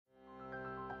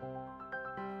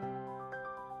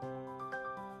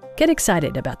Get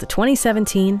excited about the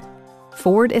 2017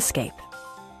 Ford Escape.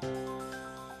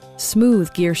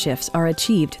 Smooth gear shifts are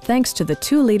achieved thanks to the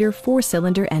 2-liter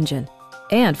 4-cylinder engine.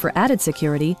 And for added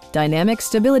security, dynamic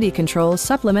stability control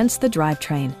supplements the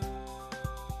drivetrain.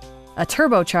 A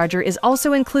turbocharger is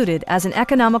also included as an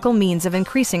economical means of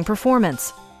increasing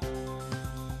performance.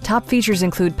 Top features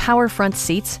include power front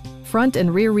seats, front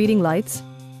and rear reading lights,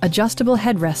 adjustable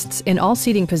headrests in all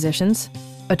seating positions,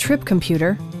 a trip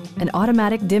computer, an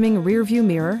automatic dimming rear-view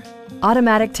mirror,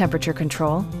 automatic temperature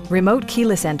control, remote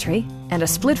keyless entry, and a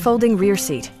split-folding rear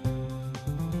seat.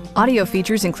 Audio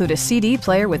features include a CD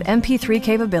player with MP3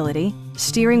 capability,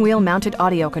 steering wheel mounted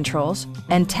audio controls,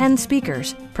 and 10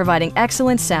 speakers, providing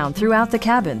excellent sound throughout the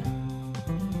cabin.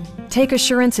 Take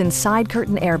assurance in side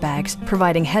curtain airbags,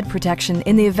 providing head protection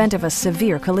in the event of a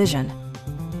severe collision.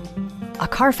 A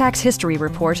Carfax history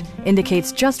report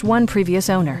indicates just one previous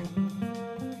owner.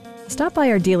 Stop by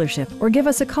our dealership or give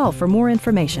us a call for more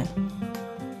information.